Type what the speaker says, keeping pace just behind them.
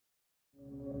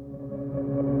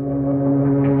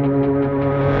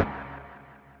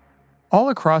All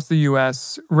across the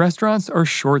U.S., restaurants are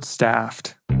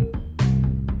short-staffed.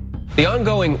 The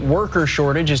ongoing worker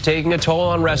shortage is taking a toll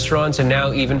on restaurants and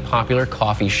now even popular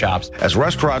coffee shops. As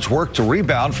restaurants work to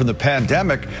rebound from the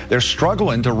pandemic, they're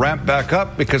struggling to ramp back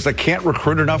up because they can't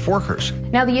recruit enough workers.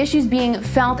 Now, the issues being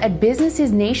felt at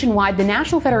businesses nationwide. The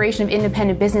National Federation of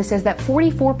Independent Business says that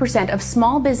 44% of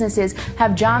small businesses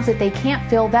have jobs that they can't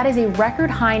fill. That is a record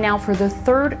high now for the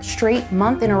third straight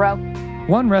month in a row.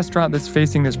 One restaurant that's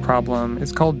facing this problem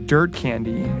is called Dirt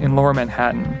Candy in Lower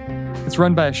Manhattan. It's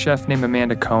run by a chef named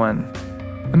Amanda Cohen.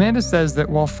 Amanda says that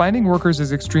while finding workers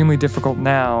is extremely difficult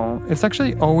now, it's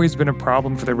actually always been a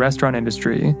problem for the restaurant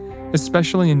industry,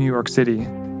 especially in New York City.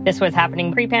 This was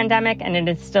happening pre-pandemic, and it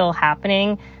is still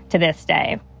happening to this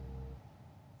day.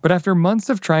 But after months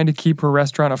of trying to keep her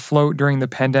restaurant afloat during the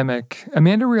pandemic,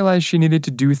 Amanda realized she needed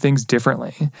to do things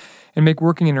differently and make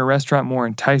working in a restaurant more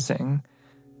enticing.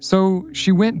 So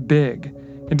she went big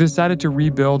and decided to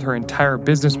rebuild her entire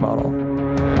business model.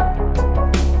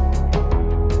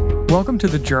 Welcome to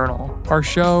The Journal, our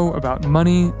show about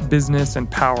money, business, and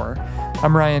power.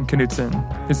 I'm Ryan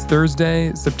Knutson. It's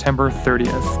Thursday, September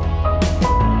 30th.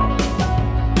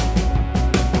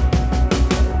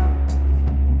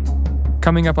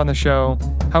 Coming up on the show,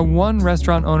 how one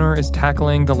restaurant owner is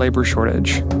tackling the labor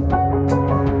shortage.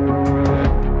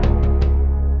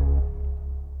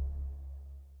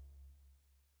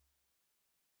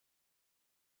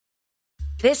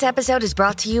 This episode is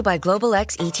brought to you by Global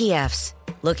X ETFs.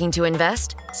 Looking to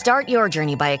invest? Start your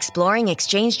journey by exploring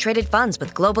exchange-traded funds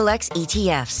with Global X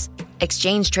ETFs.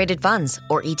 Exchange-traded funds,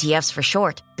 or ETFs for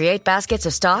short, create baskets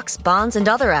of stocks, bonds, and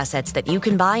other assets that you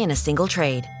can buy in a single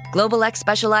trade. Global X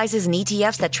specializes in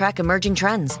ETFs that track emerging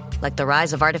trends, like the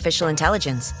rise of artificial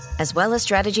intelligence, as well as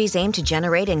strategies aimed to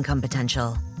generate income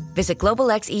potential. Visit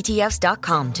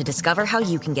globalxetfs.com to discover how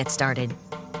you can get started.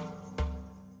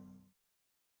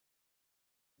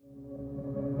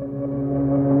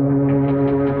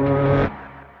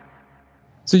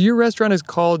 So your restaurant is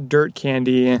called Dirt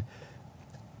Candy.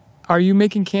 Are you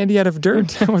making candy out of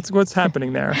dirt? What's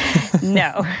happening there?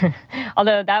 No.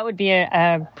 Although that would be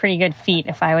a pretty good feat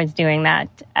if I was doing that.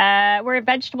 We're a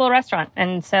vegetable restaurant.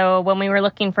 And so when we were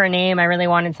looking for a name, I really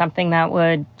wanted something that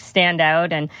would stand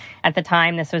out. And at the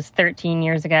time, this was 13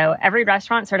 years ago, every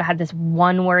restaurant sort of had this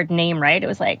one-word name, right? It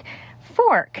was like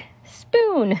fork,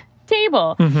 spoon,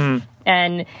 table. Mm-hmm.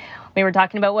 And we were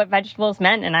talking about what vegetables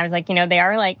meant, and I was like, they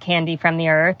are like candy from the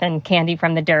earth and candy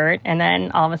from the dirt, and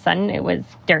then all of a sudden it was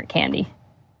Dirt Candy.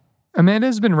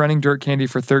 Amanda's been running Dirt Candy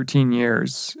for 13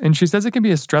 years, and she says it can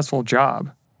be a stressful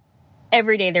job.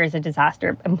 Every day there's a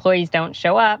disaster. Employees don't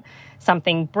show up,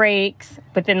 something breaks.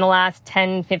 Within the last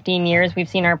 10, 15 years, we've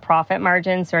seen our profit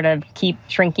margins sort of keep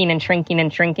shrinking and shrinking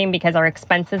and shrinking because our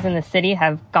expenses in the city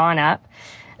have gone up.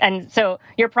 And so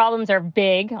your problems are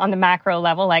big on the macro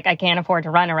level, like I can't afford to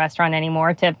run a restaurant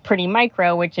anymore, to pretty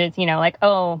micro, which is, like,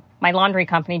 oh, my laundry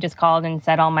company just called and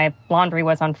said all my laundry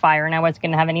was on fire and I wasn't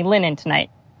going to have any linen tonight.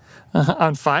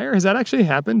 On fire? Has that actually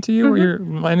happened to you, where your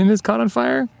linen is caught on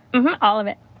fire? Mm-hmm, all of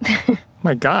it.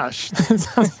 My gosh, that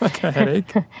sounds like a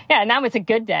headache. Yeah, and that was a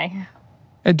good day.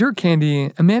 At Dirt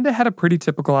Candy, Amanda had a pretty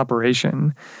typical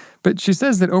operation, but she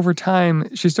says that over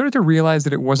time, she started to realize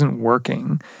that it wasn't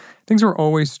working. Things were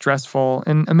always stressful,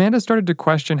 and Amanda started to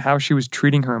question how she was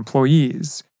treating her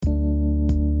employees.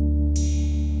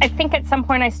 I think at some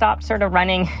point I stopped sort of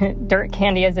running Dirt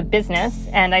Candy as a business,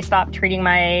 and I stopped treating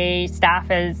my staff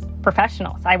as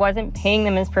professionals. I wasn't paying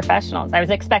them as professionals. I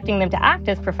was expecting them to act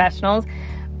as professionals,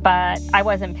 but I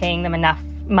wasn't paying them enough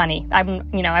money.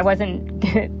 I wasn't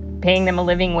paying them a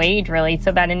living wage, really,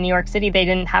 so that in New York City, they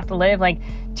didn't have to live like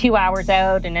 2 hours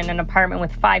out and in an apartment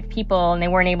with 5 people, and they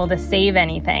weren't able to save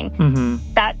anything.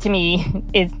 Mm-hmm. That, to me,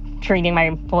 is treating my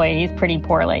employees pretty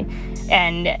poorly.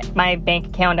 And my bank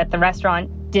account at the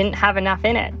restaurant didn't have enough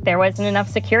in it. There wasn't enough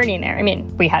security in there. I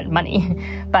mean, we had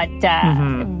money, but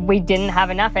we didn't have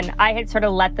enough. And I had sort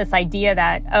of let this idea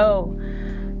that,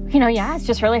 it's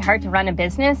just really hard to run a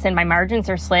business and my margins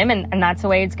are slim and that's the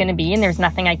way it's going to be and there's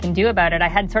nothing I can do about it. I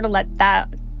had sort of let that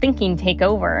thinking take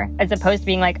over, as opposed to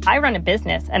being like, I run a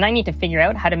business and I need to figure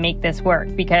out how to make this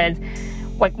work. Because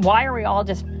why are we all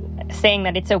just saying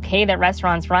that it's okay that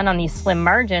restaurants run on these slim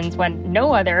margins when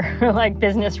no other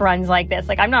business runs like this?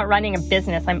 I'm not running a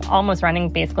business. I'm almost running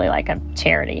basically like a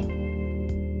charity.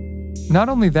 Not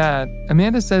only that,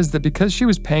 Amanda says that because she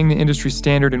was paying the industry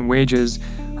standard in wages,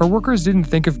 her workers didn't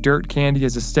think of Dirt Candy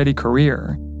as a steady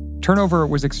career. Turnover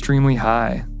was extremely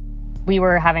high. We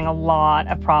were having a lot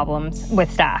of problems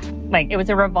with staff. Like, it was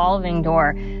a revolving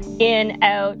door. In,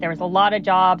 out, there was a lot of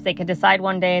jobs. They could decide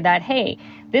one day that, hey,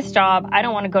 this job, I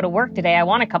don't want to go to work today. I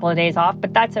want a couple of days off,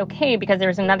 but that's okay because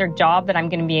there's another job that I'm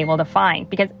going to be able to find,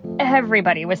 because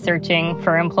everybody was searching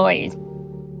for employees.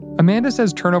 Amanda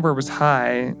says turnover was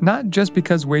high, not just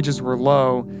because wages were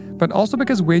low, but also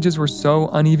because wages were so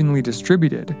unevenly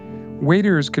distributed.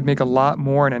 Waiters could make a lot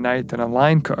more in a night than a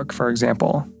line cook, for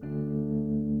example.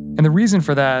 And the reason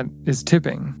for that is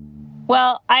tipping.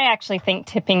 Well, I actually think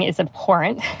tipping is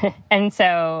abhorrent. And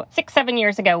so 6-7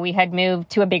 years ago, we had moved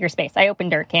to a bigger space. I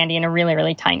opened Dirt Candy in a really,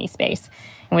 really tiny space.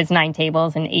 It was 9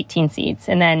 tables and 18 seats.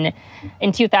 And then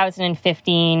in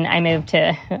 2015, I moved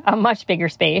to a much bigger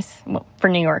space for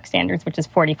New York standards, which is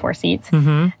 44 seats.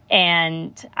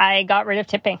 And I got rid of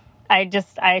tipping.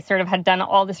 I sort of had done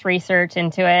all this research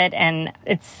into it, and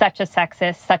it's such a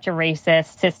sexist, such a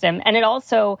racist system. And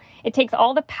it takes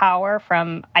all the power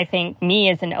from, I think, me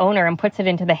as an owner and puts it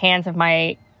into the hands of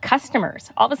my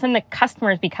customers. All of a sudden, the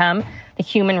customers become the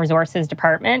human resources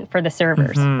department for the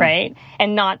servers, right?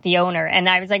 And not the owner. And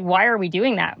I was like, why are we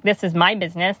doing that? This is my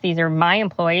business. These are my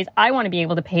employees. I want to be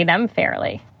able to pay them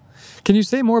fairly. Can you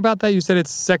say more about that? You said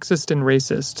it's sexist and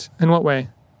racist. In what way?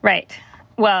 Right.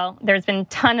 Well, there's been a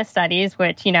ton of studies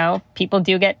which, people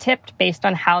do get tipped based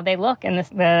on how they look and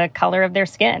the color of their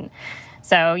skin.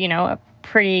 So, a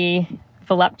pretty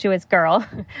voluptuous girl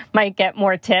might get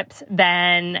more tips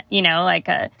than, like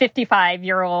a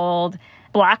 55-year-old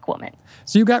Black woman.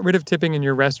 So you got rid of tipping in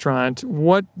your restaurant.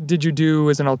 What did you do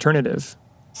as an alternative?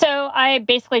 So I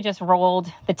basically just rolled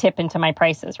the tip into my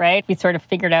prices, right? We sort of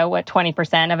figured out what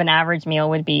 20% of an average meal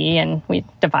would be, and we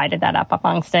divided that up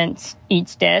amongst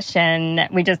each dish, and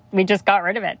we just got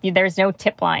rid of it. There's no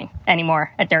tip line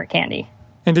anymore at Dirt Candy.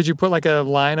 And did you put like a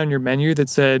line on your menu that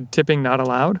said tipping not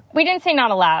allowed? We didn't say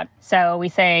not allowed. So we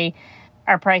say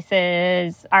our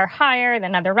prices are higher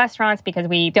than other restaurants because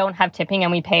we don't have tipping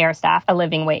and we pay our staff a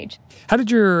living wage. How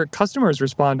did your customers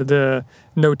respond to the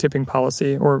no tipping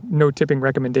policy or no tipping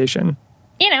recommendation?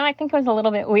 I think it was a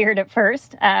little bit weird at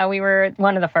first. We were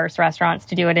one of the first restaurants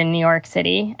to do it in New York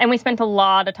City, and we spent a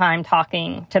lot of time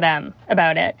talking to them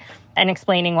about it and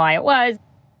explaining why it was.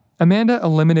 Amanda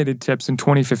eliminated tips in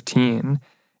 2015,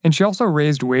 and she also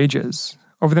raised wages.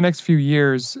 Over the next few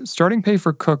years, starting pay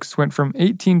for cooks went from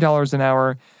 $18 an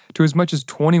hour to as much as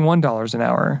 $21 an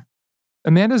hour.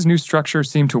 Amanda's new structure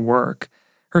seemed to work.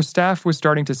 Her staff was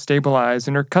starting to stabilize,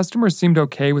 and her customers seemed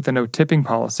okay with the no tipping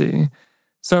policy.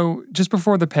 So just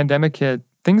before the pandemic hit,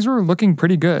 things were looking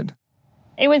pretty good.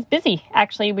 It was busy,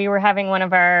 actually. We were having one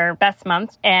of our best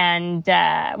months, and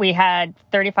we had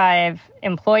 35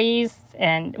 employees,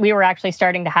 and we were actually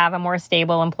starting to have a more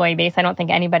stable employee base. I don't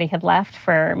think anybody had left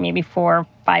for maybe 4 or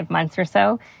 5 months or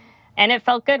so. And it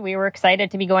felt good. We were excited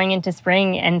to be going into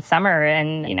spring and summer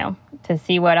and, to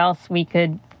see what else we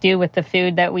could do with the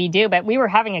food that we do. But we were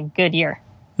having a good year.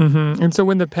 And so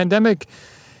when the pandemic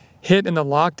hit and the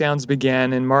lockdowns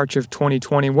began in March of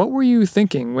 2020, what were you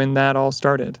thinking when that all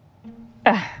started?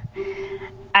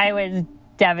 I was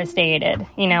devastated.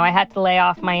 I had to lay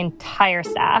off my entire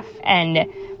staff, and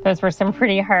those were some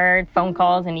pretty hard phone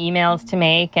calls and emails to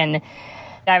make. And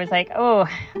I was like, oh,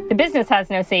 the business has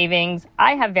no savings.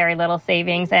 I have very little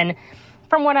savings. And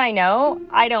from what I know,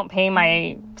 I don't pay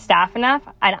my staff enough,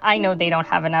 and I know they don't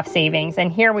have enough savings.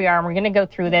 And here we are, we're going to go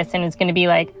through this, and it's going to be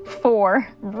like 4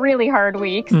 really hard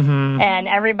weeks, and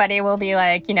everybody will be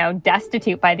like,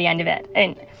 destitute by the end of it.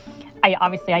 And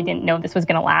I didn't know this was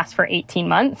going to last for 18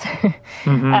 months,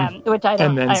 which I don't.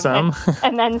 And then some.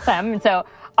 And then some. And so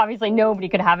obviously nobody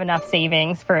could have enough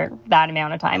savings for that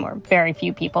amount of time, or very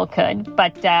few people could.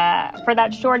 But for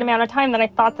that short amount of time that I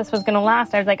thought this was going to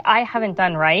last, I was like, I haven't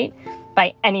done right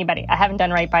by anybody. I haven't done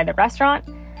right by the restaurant.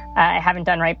 I haven't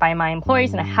done right by my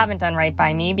employees, and I haven't done right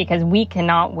by me, because we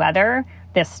cannot weather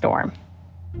this storm.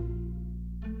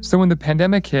 So when the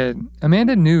pandemic hit,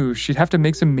 Amanda knew she'd have to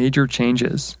make some major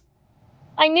changes.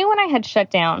 I knew when I had shut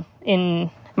down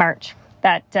in March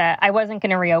that I wasn't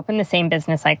going to reopen the same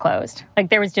business I closed. Like,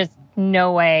 there was just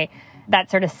no way.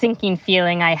 That sort of sinking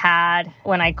feeling I had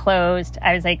when I closed,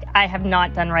 I was like, I have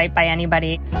not done right by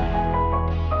anybody,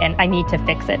 and I need to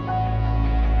fix it.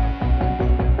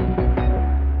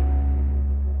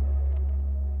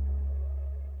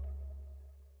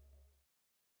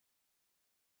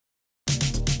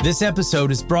 This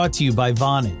episode is brought to you by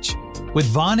Vonage. With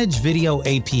Vonage Video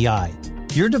API,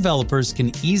 your developers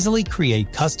can easily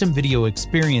create custom video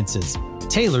experiences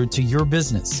tailored to your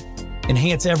business.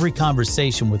 Enhance every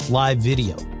conversation with live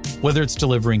video, whether it's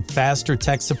delivering faster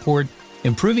tech support,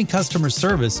 improving customer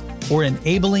service, or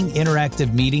enabling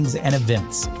interactive meetings and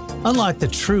events. Unlock the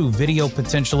true video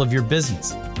potential of your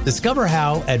business. Discover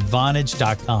how at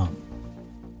Vonage.com.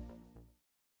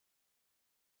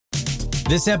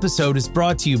 This episode is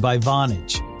brought to you by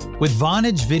Vonage. With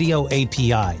Vonage Video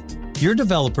API, your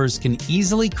developers can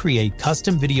easily create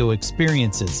custom video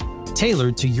experiences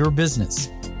tailored to your business.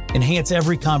 Enhance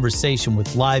every conversation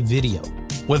with live video,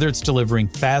 whether it's delivering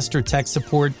faster tech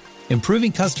support,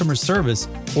 improving customer service,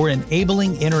 or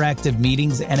enabling interactive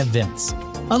meetings and events.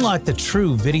 Unlock the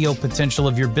true video potential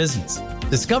of your business.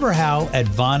 Discover how at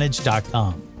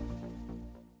Vonage.com.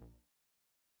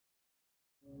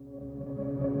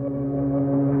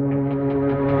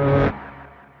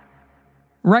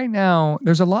 Right now,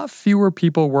 there's a lot fewer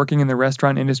people working in the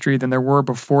restaurant industry than there were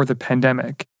before the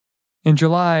pandemic. In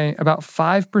July, about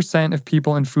 5% of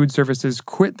people in food services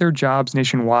quit their jobs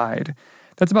nationwide.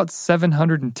 That's about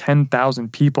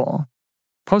 710,000 people.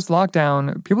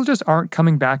 Post-lockdown, people just aren't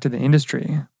coming back to the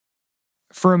industry.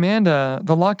 For Amanda,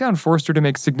 the lockdown forced her to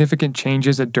make significant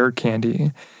changes at Dirt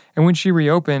Candy, and when she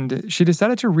reopened, she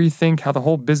decided to rethink how the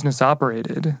whole business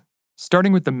operated,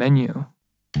 starting with the menu.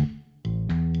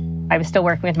 I was still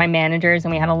working with my managers,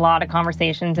 and we had a lot of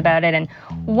conversations about it. And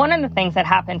one of the things that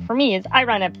happened for me is I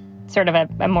run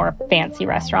a more fancy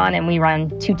restaurant, and we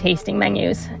run 2 tasting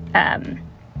menus.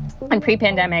 And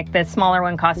pre-pandemic, the smaller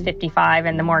one cost $55,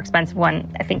 and the more expensive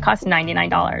one, I think, cost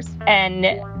 $99.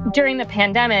 And during the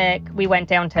pandemic, we went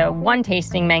down to 1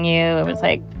 tasting menu. It was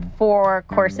like 4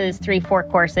 courses,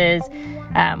 3-4 courses.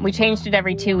 We changed it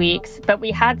every 2 weeks, but we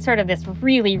had sort of this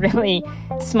really, really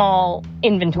small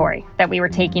inventory that we were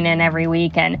taking in every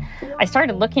week. And I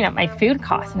started looking at my food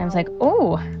costs, and I was like,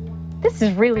 oh, this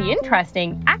is really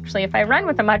interesting. Actually, if I run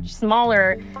with a much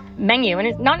smaller menu, and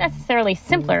it's not necessarily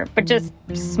simpler, but just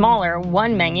smaller,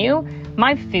 1 menu,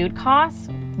 my food costs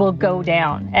will go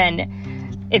down.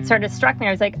 And it sort of struck me.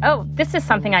 I was like, oh, this is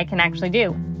something I can actually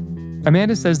do.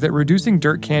 Amanda says that reducing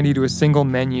Dirt Candy to a single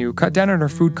menu cut down on her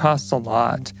food costs a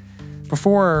lot.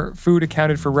 Before, food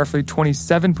accounted for roughly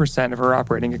 27% of her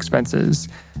operating expenses.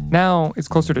 Now, it's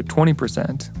closer to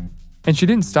 20%. And she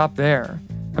didn't stop there.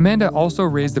 Amanda also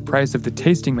raised the price of the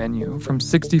tasting menu from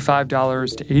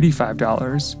 $65 to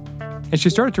 $85. And she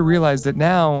started to realize that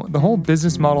now the whole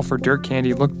business model for Dirt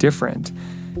Candy looked different.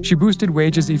 She boosted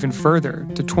wages even further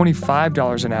to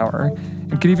 $25 an hour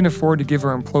and could even afford to give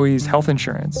her employees health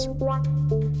insurance.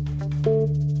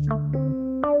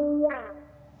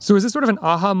 So is this sort of an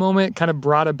aha moment kind of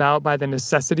brought about by the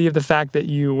necessity of the fact that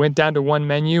you went down to 1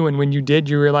 menu, and when you did,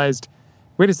 you realized,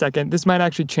 wait a second, this might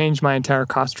actually change my entire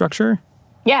cost structure?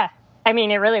 Yeah. I mean,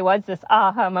 it really was this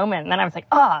aha moment. And then I was like,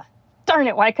 darn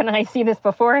it, why couldn't I see this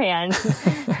beforehand?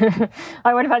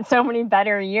 I would have had so many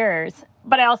better years.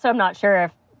 But I also am not sure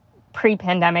if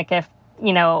pre-pandemic, if,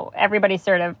 everybody's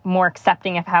sort of more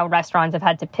accepting of how restaurants have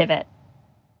had to pivot.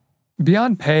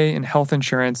 Beyond pay and health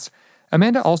insurance,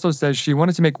 Amanda also says she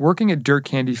wanted to make working at Dirt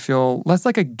Candy feel less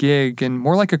like a gig and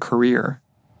more like a career.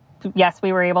 Yes,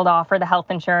 we were able to offer the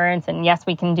health insurance, and yes,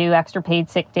 we can do extra paid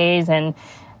sick days and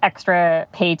extra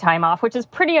paid time off, which is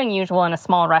pretty unusual in a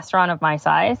small restaurant of my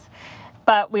size.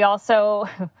 But we also,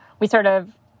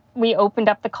 we opened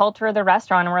up the culture of the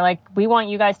restaurant, and we're like, we want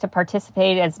you guys to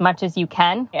participate as much as you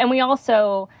can. And we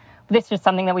also, this was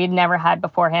something that we had never had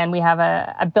beforehand. We have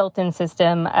a built-in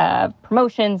system of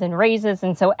promotions and raises.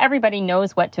 And so everybody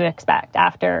knows what to expect.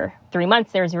 After 3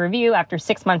 months, there's a review. After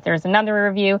 6 months, there's another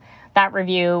review. That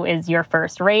review is your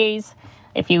first raise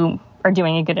if you are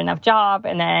doing a good enough job.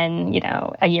 And then,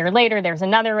 a year later, there's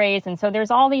another raise. And so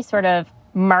there's all these sort of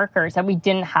markers that we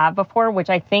didn't have before, which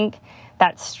I think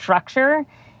that structure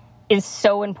is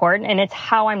so important. And it's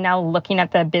how I'm now looking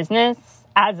at the business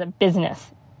as a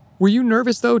business. Were you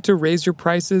nervous, though, to raise your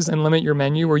prices and limit your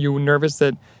menu? Were you nervous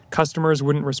that customers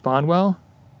wouldn't respond well?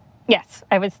 Yes,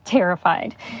 I was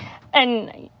terrified.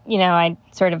 And, I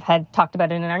sort of had talked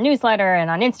about it in our newsletter and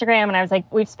on Instagram. And I was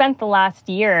like, we've spent the last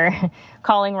year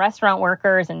calling restaurant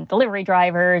workers and delivery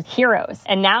drivers heroes.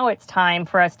 And now it's time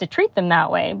for us to treat them that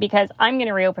way, because I'm going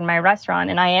to reopen my restaurant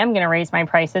and I am going to raise my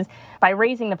prices. By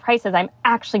raising the prices, I'm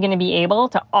actually going to be able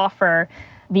to offer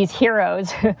these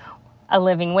heroes a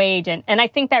living wage. And I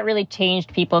think that really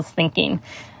changed people's thinking.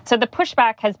 So the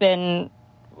pushback has been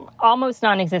almost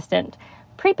non-existent.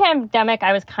 Pre-pandemic,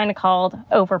 I was kind of called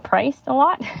overpriced a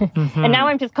lot. Mm-hmm. And now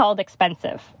I'm just called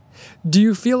expensive. Do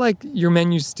you feel like your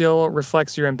menu still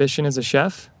reflects your ambition as a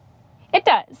chef? It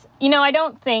does. I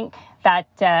don't think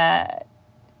that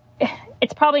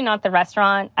it's probably not the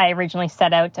restaurant I originally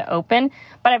set out to open,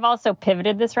 but I've also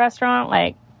pivoted this restaurant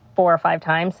like 4 or 5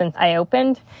 times since I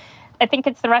opened. I think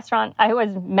it's the restaurant I was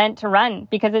meant to run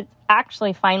because it's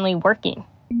actually finally working.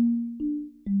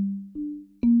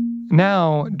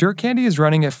 Now, Dirt Candy is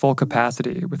running at full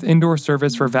capacity with indoor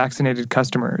service for vaccinated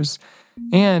customers,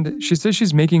 and she says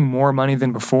she's making more money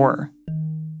than before.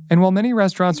 And while many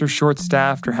restaurants are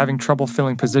short-staffed or having trouble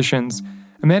filling positions,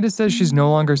 Amanda says she's no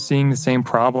longer seeing the same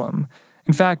problem.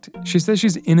 In fact, she says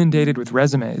she's inundated with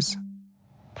resumes.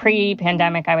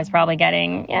 Pre-pandemic, I was probably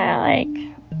getting,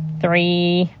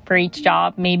 3 for each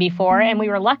job, maybe 4. And we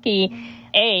were lucky,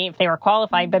 A, if they were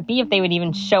qualified, but B, if they would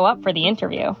even show up for the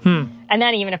interview. And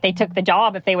then even if they took the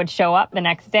job, if they would show up the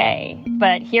next day.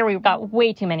 But here we've got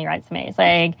way too many resumes,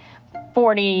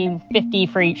 40, 50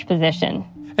 for each position.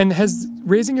 And has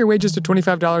raising your wages to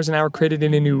 $25 an hour created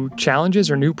any new challenges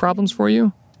or new problems for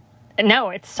you? No,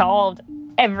 it's solved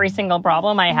every single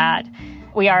problem I had.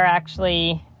 We are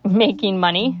actually making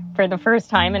money for the first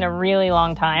time in a really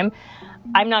long time.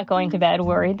 I'm not going to bed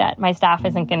worried that my staff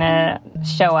isn't going to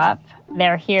show up.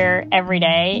 They're here every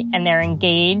day and they're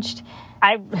engaged.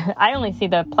 I only see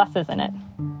the pluses in it.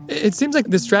 It seems like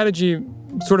the strategy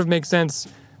sort of makes sense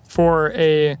for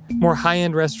a more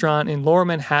high-end restaurant in Lower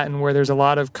Manhattan where there's a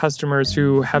lot of customers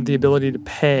who have the ability to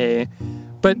pay.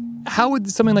 But how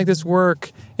would something like this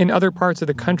work in other parts of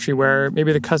the country where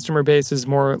maybe the customer base is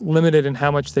more limited in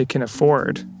how much they can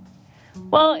afford?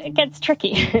 Well, it gets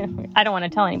tricky. I don't want to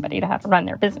tell anybody to have to run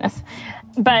their business.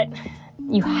 But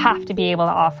you have to be able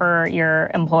to offer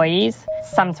your employees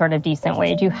some sort of decent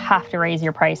wage. You have to raise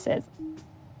your prices.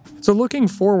 So looking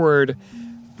forward,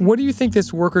 what do you think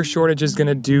this worker shortage is going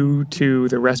to do to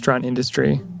the restaurant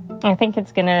industry? I think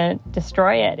it's going to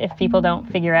destroy it if people don't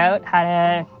figure out how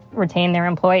to retain their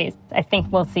employees. I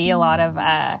think we'll see a lot of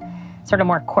sort of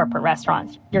more corporate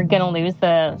restaurants. You're going to lose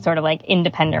the sort of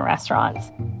independent restaurants.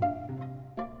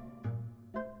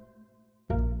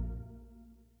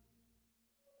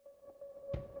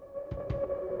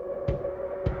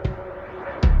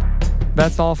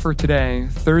 That's all for today,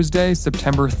 Thursday,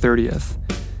 September 30th.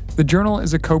 The Journal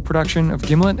is a co-production of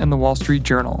Gimlet and The Wall Street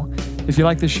Journal. If you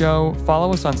like the show,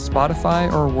 follow us on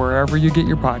Spotify or wherever you get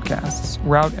your podcasts.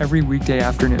 We're out every weekday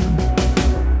afternoon.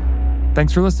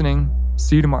 Thanks for listening.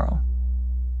 See you tomorrow.